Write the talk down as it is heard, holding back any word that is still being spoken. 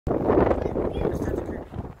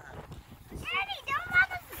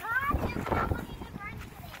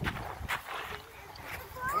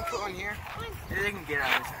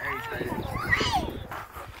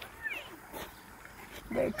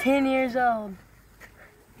10 years old.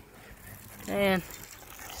 Man,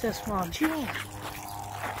 so small. Jewel.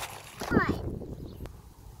 Can I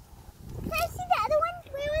see the other one?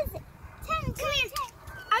 Where was it? Come here.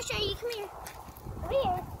 I'll show you. Come here. Over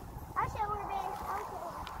here. I'll show where it is. I'll show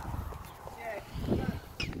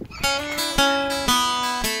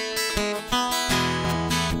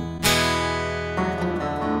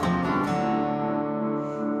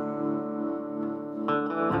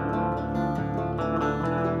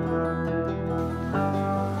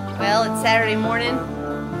Well, it's Saturday morning.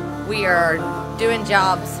 We are doing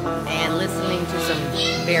jobs and listening to some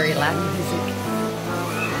very loud music.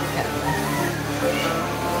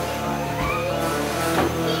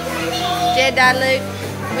 Jedi Luke,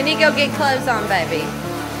 we need to go get clothes on, baby.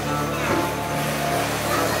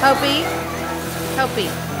 Hopi, Hopi.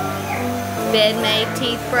 Bed made,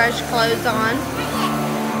 teeth brush, clothes on.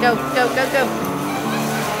 Go, go, go, go.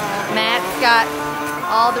 Matt's got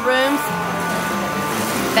all the rooms.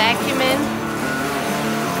 Vacuuming,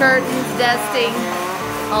 curtains, dusting,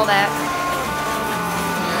 all that.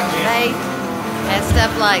 They had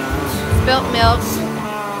stuff like spilt milk.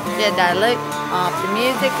 Did I look? Off the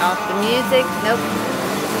music, off the music. Nope.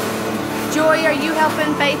 Joy, are you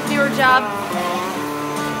helping Faith do her job?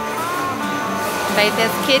 Faith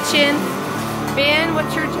has kitchen. Ben,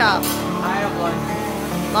 what's your job? I have laundry.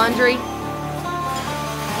 Laundry.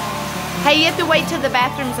 Hey, you have to wait till the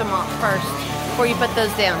bathrooms are mopped first before you put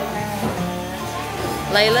those down.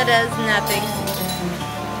 Layla does nothing.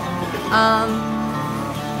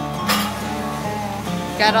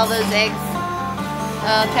 Got all those eggs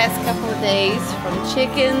past couple of days from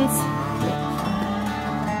chickens.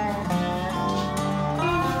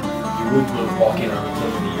 You would walk in on the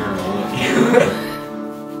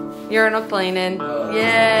urinal. Urinal cleaning.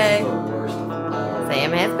 Yay. That's the worst.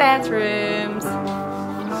 Sam has bathrooms.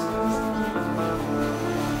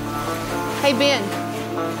 Hey Ben,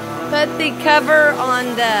 put the cover on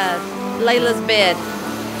Layla's bed.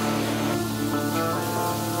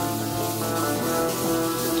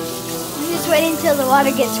 I'm just waiting until the water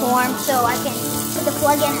gets warm so I can put the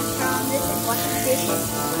plug in and turn on this and wash the dishes.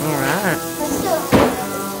 Alright. Let's go.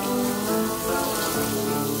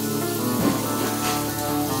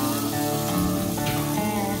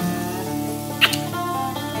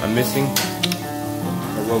 I'm missing a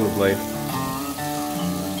rollerblade.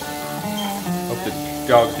 Hope the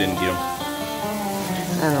dogs didn't get them.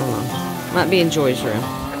 I don't know. Might be in Joy's room.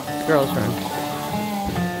 Girl's room.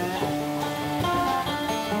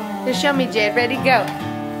 Just show me, Jed. Ready, go.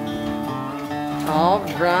 All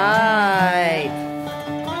right.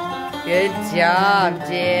 Good job,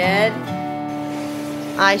 Jed.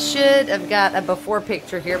 I should have got a before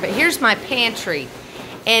picture here, but here's my pantry.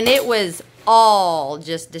 And it was all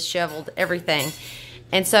just disheveled, everything.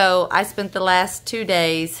 And so I spent the last 2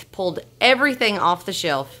 days, pulled everything off the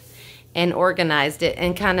shelf and organized it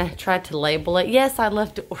and kind of tried to label it. Yes, I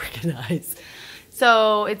love to organize.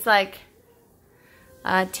 So it's like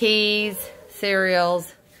teas,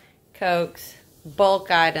 cereals, Cokes,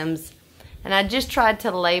 bulk items. And I just tried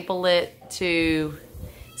to label it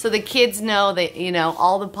so the kids know that, you know,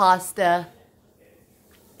 all the pasta,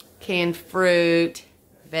 canned fruit,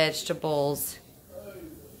 vegetables.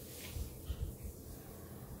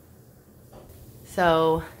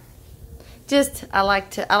 So just I like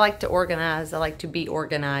to organize. I like to be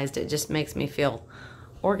organized. It just makes me feel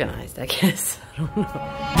organized, I guess. I don't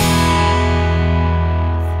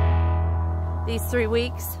know. These 3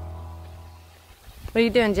 weeks. What are you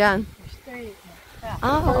doing, John?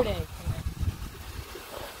 Oh. Bird egg.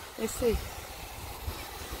 Let's see.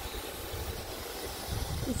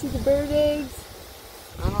 You see the bird eggs?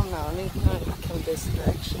 I don't know. I need to come this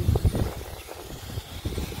direction.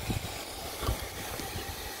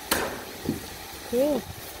 Cool.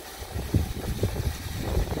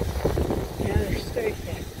 Yeah, they're straight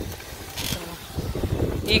there.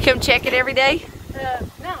 You come check it every day? No,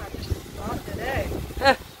 I just thought today.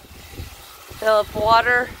 Fill up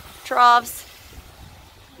water troughs.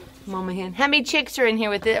 Mama hen. How many chicks are in here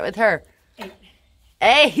with her? 8.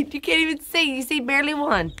 8? You can't even see. You see barely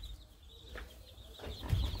one.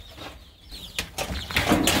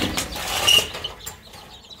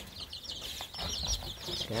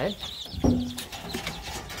 Good.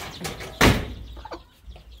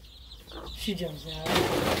 She jumps out.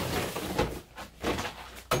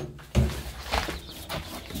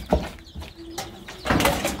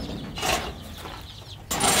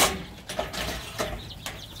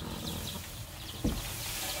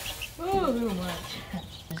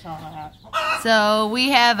 So we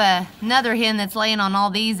have another hen that's laying on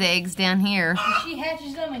all these eggs down here. She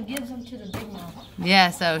hatches them and gives them to the big mom.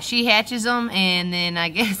 Yeah, so she hatches them, and then I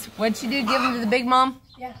guess, what'd she do? Give them to the big mom?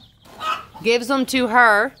 Yeah. Gives them to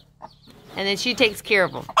her, and then she takes care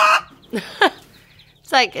of them.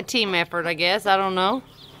 It's like a team effort, I guess. I don't know.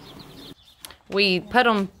 We put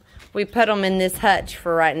them in this hutch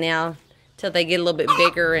for right now till they get a little bit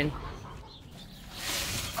bigger. And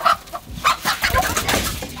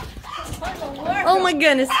oh my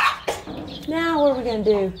goodness! Now what are we gonna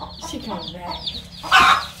do? She comes back.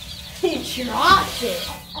 He dropped it.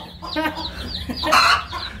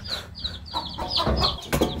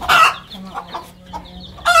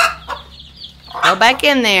 Go back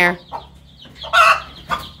in there.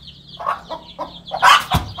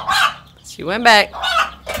 She went back.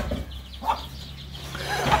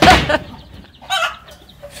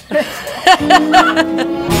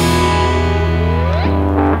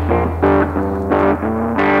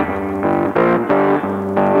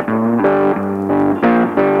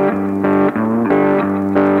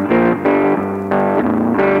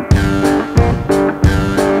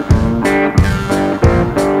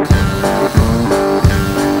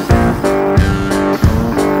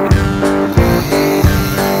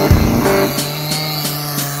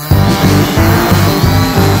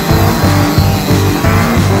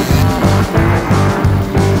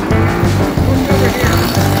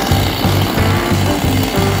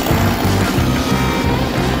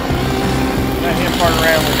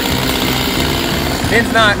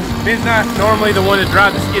 Ben's not normally the one to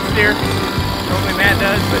drive the skid steer. Normally Matt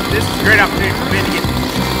does, but this is a great opportunity for Ben to get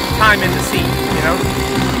time in the seat, you know?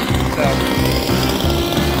 So,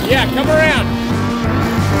 yeah, come around.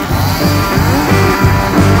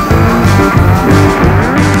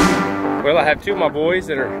 Well, I have two of my boys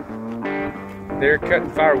that are there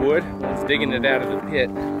cutting firewood. One's digging it out of the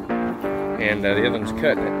pit, and the other one's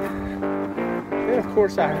cutting it. Then, of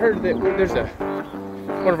course, I heard that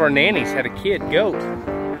one of our nannies had a goat,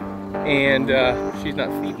 and she's not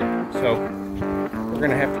feeding it. So we're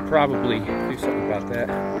gonna have to probably do something about that.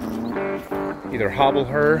 Either hobble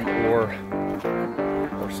her or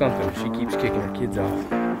something. She keeps kicking her kids off.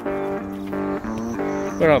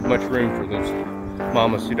 We don't have much room for those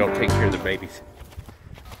mamas who don't take care of their babies.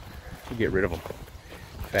 We'll get rid of them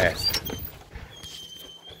fast.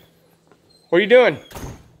 What are you doing?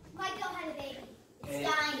 My goat had a baby. It's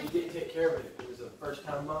dying. You didn't take care of it. It was the first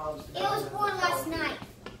time mom's. It was born last night.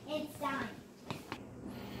 It's dying.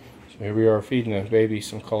 So here we are feeding the baby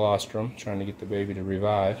some colostrum, trying to get the baby to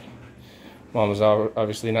revive. Mama's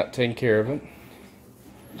obviously not taking care of it.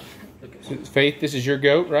 Faith, this is your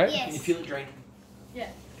goat, right? Yes. Can you feel it drain? Yeah.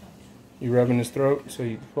 You rubbing his throat so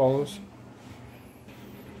he follows?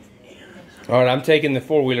 All right, I'm taking the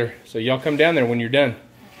four-wheeler, so y'all come down there when you're done.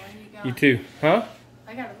 You too, huh?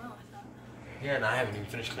 I gotta know. Yeah, and I haven't even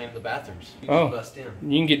finished cleaning the bathrooms. You Oh, just bust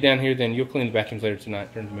in. you can get down here then. You'll clean the bathrooms later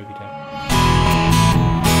tonight during the movie time.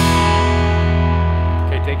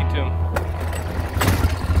 Okay, take it to him.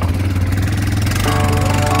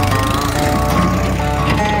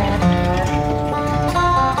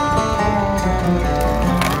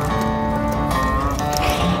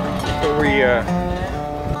 So we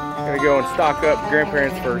gonna go and stock up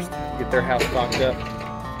grandparents first. Get their house stocked up.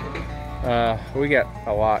 We got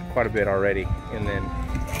quite a bit already, and then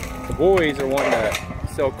the boys are wanting to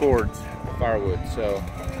sell cords for firewood, so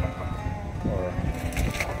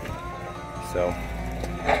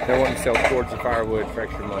they're wanting to sell cords of firewood for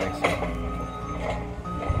extra money, so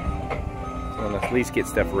want to at least get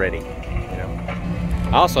stuff ready, you know.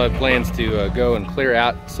 I also have plans to go and clear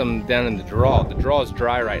out some down in the draw. The draw is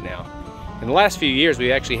dry right now. In the last few years,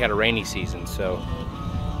 we actually had a rainy season, so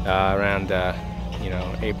around you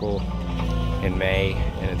know, April and May,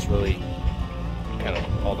 and it's really kind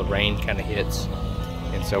of all the rain kind of hits,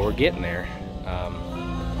 and so we're getting there.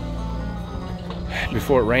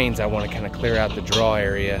 Before it rains, I want to kind of clear out the draw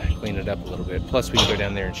area, clean it up a little bit. Plus, we can go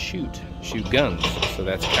down there and shoot guns. So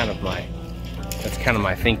that's kind of my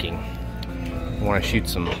thinking. I want to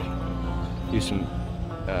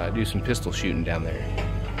do some pistol shooting down there.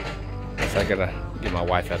 So I gotta get my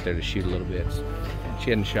wife out there to shoot a little bit. She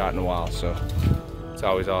hadn't shot in a while, so it's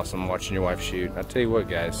always awesome watching your wife shoot. I tell you what,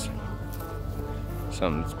 guys,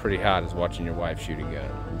 something that's pretty hot is watching your wife shoot a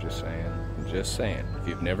gun. I'm just saying. If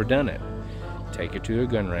you've never done it, take her to a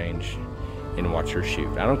gun range and watch her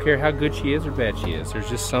shoot. I don't care how good she is or bad she is. There's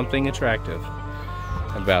just something attractive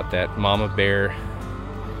about that mama bear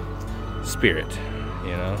spirit,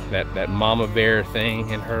 you know, that mama bear thing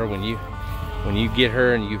in her. When you get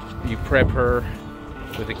her and you prep her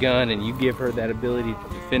with a gun and you give her that ability to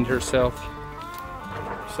defend herself,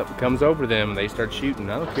 something comes over them and they start shooting.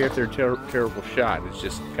 I don't care if they're a terrible shot. It's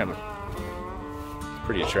just kind of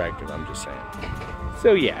pretty attractive, I'm just saying.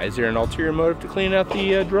 So yeah, is there an ulterior motive to clean out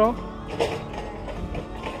the draw?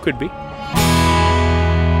 Could be.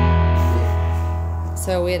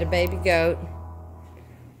 So we had a baby goat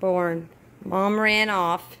born. Mom ran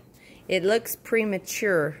off. It looks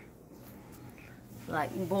premature.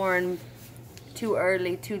 Like born too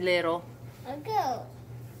early, too little. I'll go.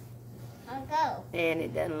 And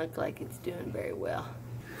it doesn't look like it's doing very well.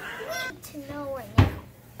 I need to know right now.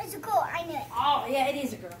 It's a girl, I knew it. Oh, yeah, it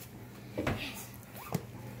is a girl. Yes.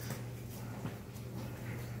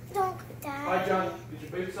 Don't die. Hi, John. Did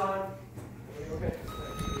your boots on? Okay.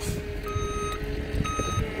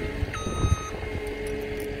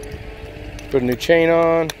 Put a new chain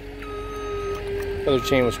on. Other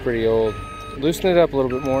chain was pretty old. Loosen it up a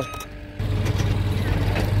little bit more.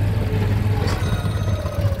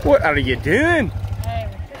 What are you doing? Hey,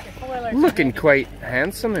 took your foiler. Looking quite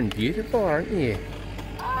handsome and beautiful, aren't you?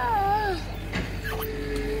 Oh.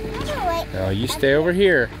 No, you stay over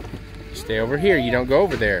here. Stay over here. You don't go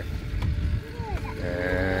over there.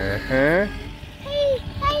 Uh-huh. Hey,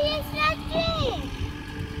 it's not doing.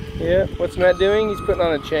 Yeah, what's Matt doing? He's putting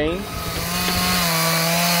on a chain.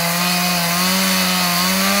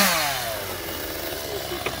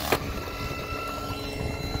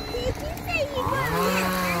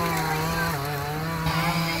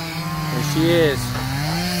 There she is.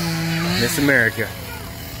 Miss America.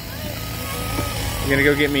 You gonna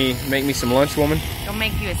go make me some lunch, woman? Gonna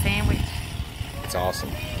make you a sandwich. It's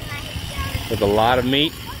awesome. With a lot of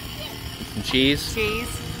meat, some cheese,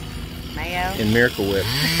 Mayo. and Miracle Whip.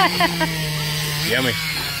 Yummy.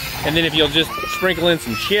 And then if you'll just sprinkle in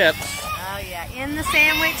some chips. Oh yeah, in the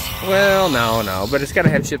sandwich. Well, no, but it's gotta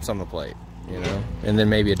have chips on the plate, you know? And then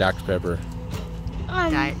maybe a Dr. Pepper.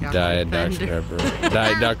 Diet Dr. Pepper.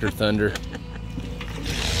 Diet Dr. Thunder.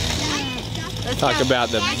 Talk about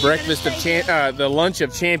the breakfast of the lunch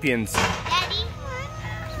of champions. Daddy?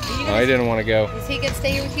 Oh, he didn't want to go. Is he gonna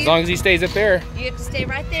stay here with you? As long as he stays up there. You have to stay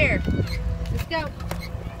right there. Let's go.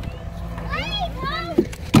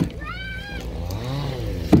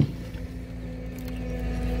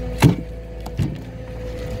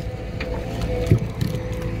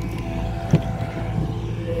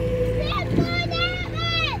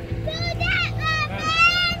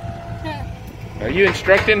 Are you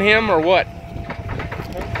instructing him or what?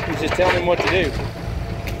 He's just telling him what to do.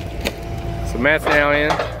 So Matt's now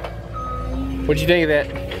in. What'd you think of that?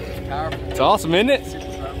 It's powerful. It's awesome, isn't it? Super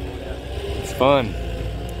powerful, yeah. It's fun.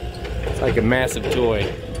 It's like a massive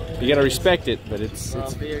toy. You gotta respect it, but it's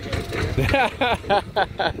Video game.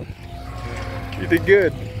 You did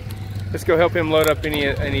good. Let's go help him load up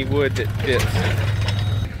any wood that fits.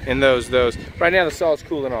 And those. Right now the saw's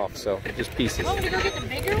cooling off, so just pieces. Want me to go get the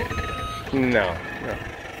bigger one? No.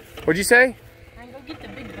 What'd you say? I can go get the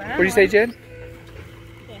big brown What'd you say, one. Jed?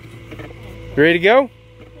 You ready to go?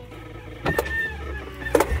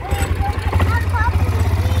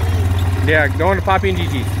 Yeah, going to Poppy and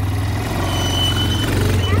Gigi's.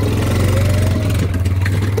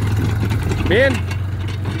 Ben,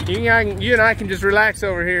 you and I can just relax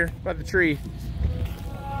over here by the tree.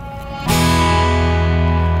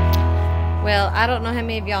 Well, I don't know how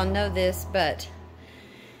many of y'all know this, but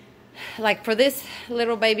like for this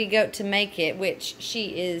little baby goat to make it, which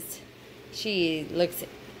she looks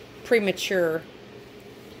premature.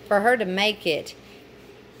 For her to make it,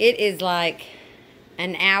 it is like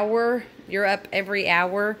an hour. You're up every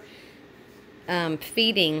hour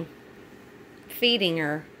feeding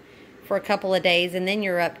her for a couple of days, and then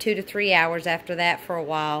you're up 2 to 3 hours after that for a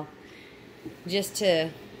while, just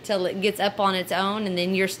till it gets up on its own, and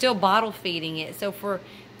then you're still bottle feeding it. So for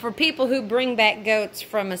people who bring back goats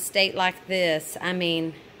from a state like this, I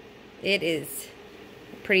mean, it is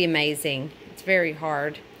pretty amazing. It's very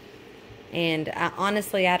hard. And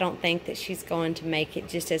honestly, I don't think that she's going to make it,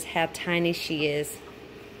 just as how tiny she is.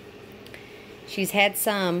 She's had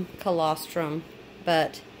some colostrum,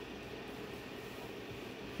 but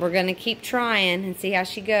we're going to keep trying and see how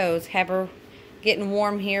she goes. Have her getting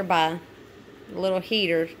warm here by a little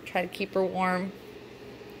heater. Try to keep her warm.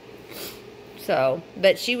 So,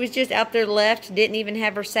 but she was just out there left. Didn't even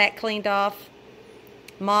have her sack cleaned off.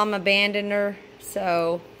 Mom abandoned her.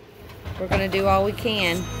 So, we're going to do all we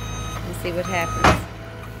can and see what happens.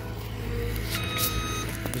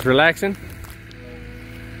 It's relaxing.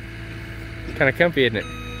 Kind of comfy, isn't it?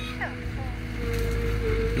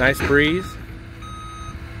 Nice breeze.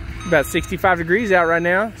 About 65 degrees out right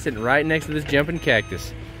now. Sitting right next to this jumping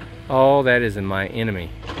cactus. Oh, that isn't my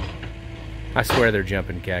enemy. I swear they're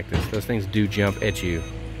jumping cactus. Those things do jump at you.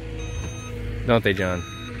 Don't they, John?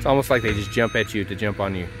 It's almost like they just jump at you to jump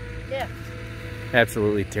on you. Yeah.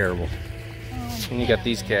 Absolutely terrible. And you got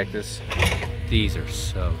these cactus. These are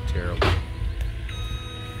so terrible.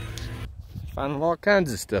 Finding all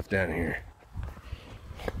kinds of stuff down here.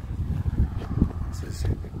 This is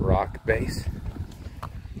rock base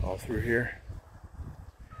all through here.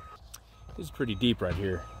 This is pretty deep right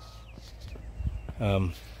here.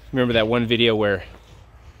 Remember that one video where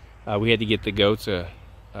we had to get the goats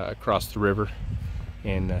across the river,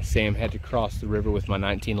 and Sam had to cross the river with my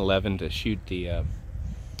 1911 to shoot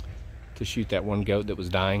that one goat that was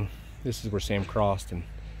dying. This is where Sam crossed, and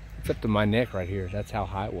it's up to my neck right here. That's how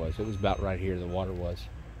high it was. It was about right here, the water was.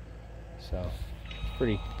 So, it's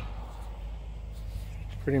pretty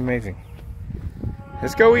amazing.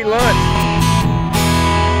 Let's go eat lunch.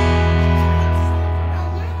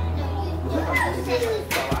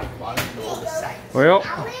 Well,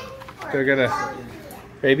 still got a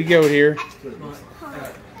baby goat here.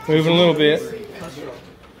 Moving a little bit.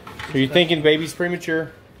 Are you thinking baby's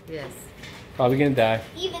premature? Yes. Probably gonna die.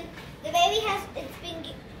 Even the baby it's been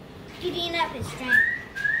getting up its strength.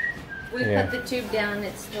 We put the tube down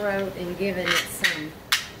its throat and given it some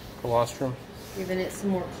Colostrum. Giving it some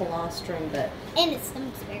more colostrum, but And its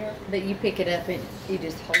stomach's bigger. But you pick it up and you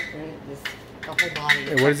just hold it, just the whole body.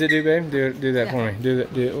 Hey, what does it do, babe? Do that for me. Do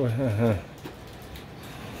that. Do it.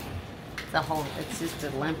 The whole. It's just a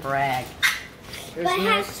limp rag. There's But it no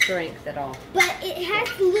has- strength at all. But it has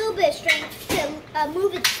a little bit of strength to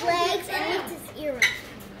move its legs and lift its ear up.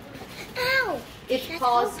 Ow! Its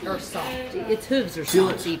paws are soft. Its hooves are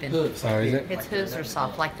soft even. Oh, is it? Its hooves are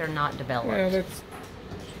soft, like they're not developed. Well, that's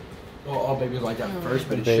Well, all babies are like that at first,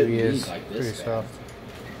 but the it shouldn't baby be is like pretty this. soft.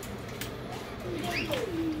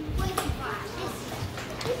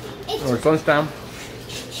 Oh, it's lunchtime,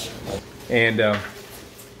 and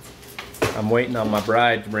I'm waiting on my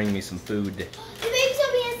bride to bring me some food. The baby's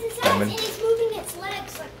opening its legs and it's moving its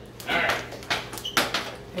legs.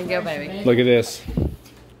 And go, baby. Look at this.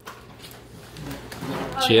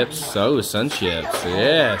 Chips. Oh, sun chips.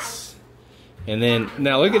 Yes. And then,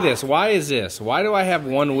 now look at this. Why is this? Why do I have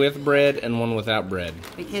one with bread and one without bread?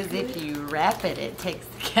 Because if you wrap it, it takes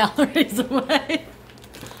the calories away.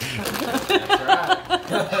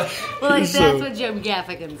 Well, like, So- that's what Jim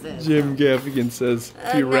Gaffigan says. Jim Gaffigan says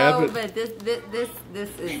if you wrap no, it. but this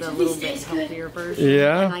is a little bit healthier version.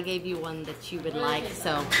 Yeah? And I gave you one that you would like,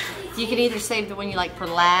 so you can either save the one you like for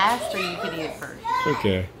last, or you can eat it first.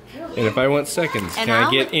 Okay. And if I want seconds, And can I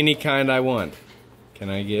I'll- get any kind I want? Can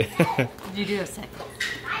I get? You do a second.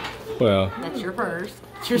 Well. That's your first.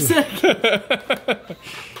 It's your second.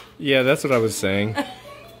 Yeah, that's what I was saying.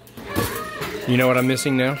 You know what I'm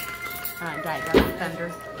missing now? Diet Dr.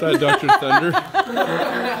 Thunder. Diet Dr. Thunder.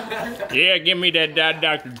 Yeah, give me that Diet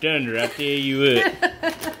Dr. Thunder. I tell you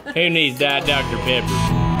what. Who needs Diet Dr.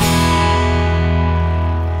 Pepper?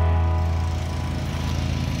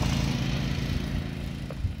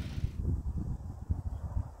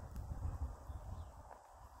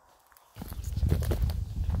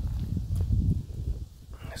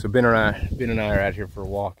 So Ben and I are out here for a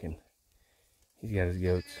walk, and he's got his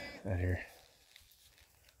goats out here.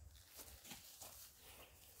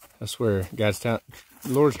 I swear, the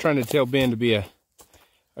Lord's trying to tell Ben to be a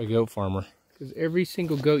goat farmer. Because every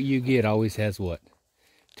single goat you get always has what?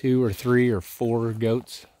 2 or 3 or 4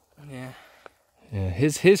 goats? Yeah. Yeah,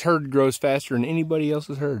 his herd grows faster than anybody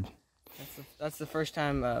else's herd. That's the first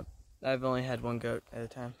time I've only had one goat at a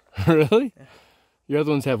time. Really? Yeah. Your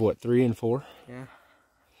other ones have what, 3 and 4? Yeah.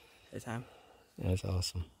 At a time. That's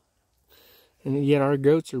awesome. And yet our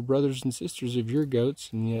goats are brothers and sisters of your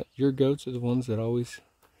goats, and yet your goats are the ones that always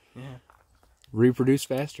reproduce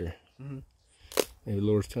faster. Mm-hmm. Maybe the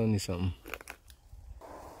Lord's telling you something.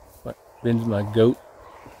 What? Ben's my goat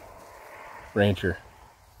rancher.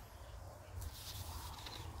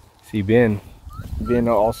 See, Ben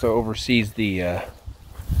also oversees the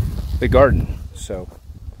garden, so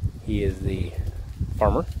he is the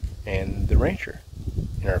farmer and the rancher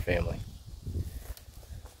in our family.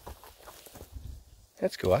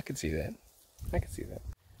 That's cool. I can see that. I can see that.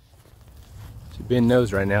 So Ben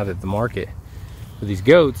knows right now that the market for these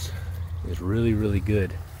goats is really, really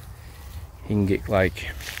good. He can get like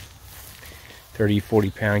 30, 40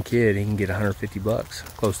 pound kid. He can get 150 bucks,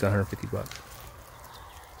 close to 150 bucks.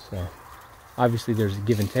 So obviously there's a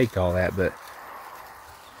give and take to all that, but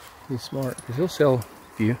he's smart because he'll sell a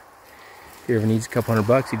few. If he ever needs a couple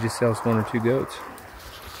 $100, he just sells 1 or 2 goats.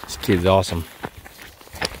 This kid's awesome.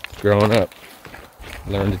 Growing up.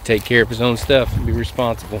 Learn to take care of his own stuff and be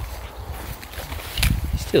responsible.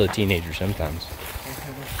 He's still a teenager sometimes.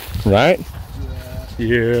 Right?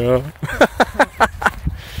 Yeah.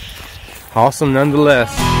 Awesome nonetheless.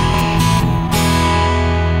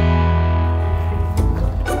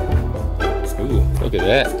 Ooh, look at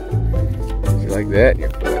that. that in your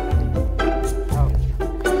foot.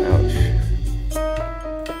 Ouch.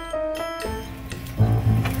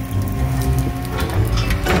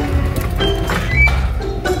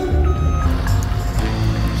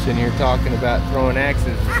 Sitting here talking about throwing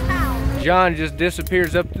axes. John just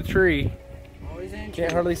disappears up the tree.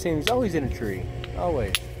 Can't hardly see him. He's always in a tree.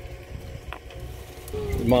 Always.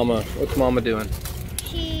 Mama, what's Mama doing?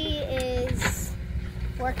 She is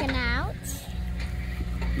working out.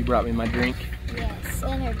 You brought me my drink. Yes,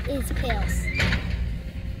 and her is pills.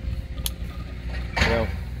 Well,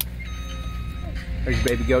 how's your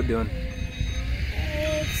baby goat doing?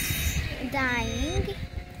 It's dying.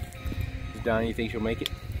 Is Donnie, you think she'll make it?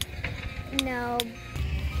 No.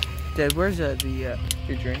 Dad, where's your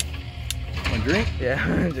drink? Want a drink? Yeah.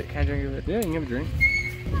 Can I drink of it? Yeah, you can have a drink.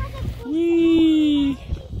 Whee!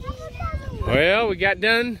 Well, we got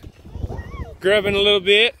done grubbing a little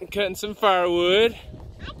bit and cutting some firewood.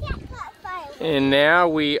 I can't cut firewood. And now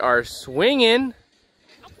we are swinging.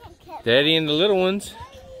 I can't cut. Daddy and the little ones.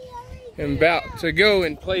 I'm about to go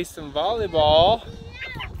and play some volleyball.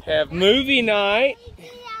 Have movie night.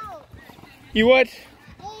 Get out. You what?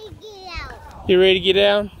 Get out. You ready to get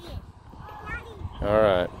down? Daddy. All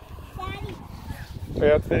right. Daddy.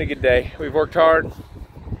 Well, it's been a good day. We've worked hard.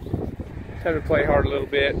 Time to play hard a little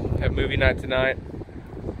bit. Have movie night tonight.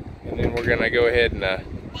 And then we're gonna go ahead and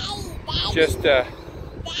just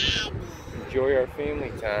enjoy our family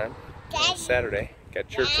time on Saturday. Got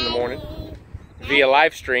church in the morning via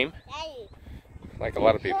live stream, Daddy. like a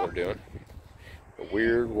lot of people are doing. A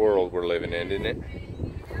weird world we're living in, isn't it?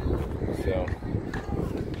 So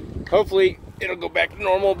hopefully it'll go back to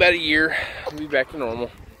normal about a year. We'll be back to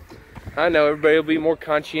normal. I know everybody will be more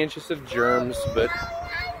conscientious of germs, but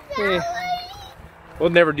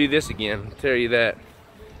we'll never do this again, I'll tell you that.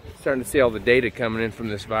 Starting to see all the data coming in from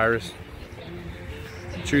this virus.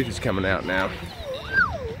 The truth is coming out now.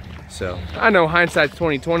 So I know hindsight's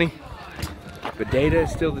 20/20, but data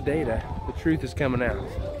is still the data. The truth is coming out.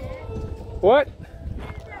 What?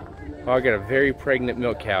 Oh, I got a very pregnant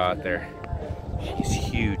milk cow out there. She's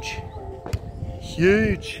huge.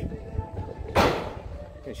 Huge.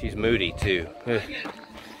 And she's moody too. Ugh.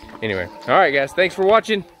 Anyway, all right guys, thanks for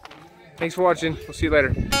watching. Thanks for watching. We'll see you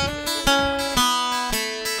later.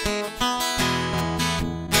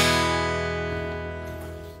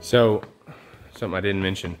 So, something I didn't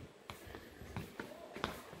mention.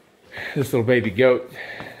 This little baby goat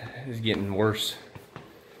is getting worse.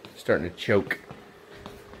 Starting to choke.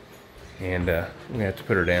 And I'm gonna have to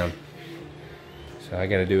put her down. So I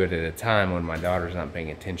gotta do it at a time when my daughter's not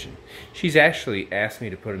paying attention. She's actually asked me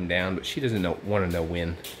to put him down, but she doesn't want to know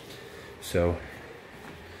when. So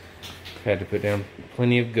I've had to put down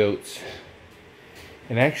plenty of goats.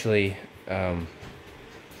 And actually,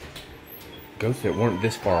 goats that weren't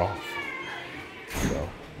this far off. So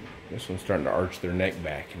this one's starting to arch their neck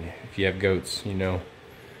back. And if you have goats, you know,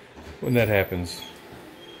 when that happens,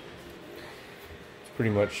 it's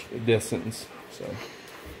pretty much a death sentence. So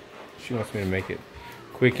she wants me to make it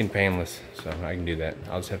quick and painless, so I can do that.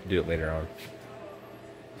 I'll just have to do it later on.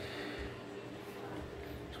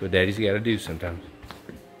 That's what Daddy's got to do sometimes.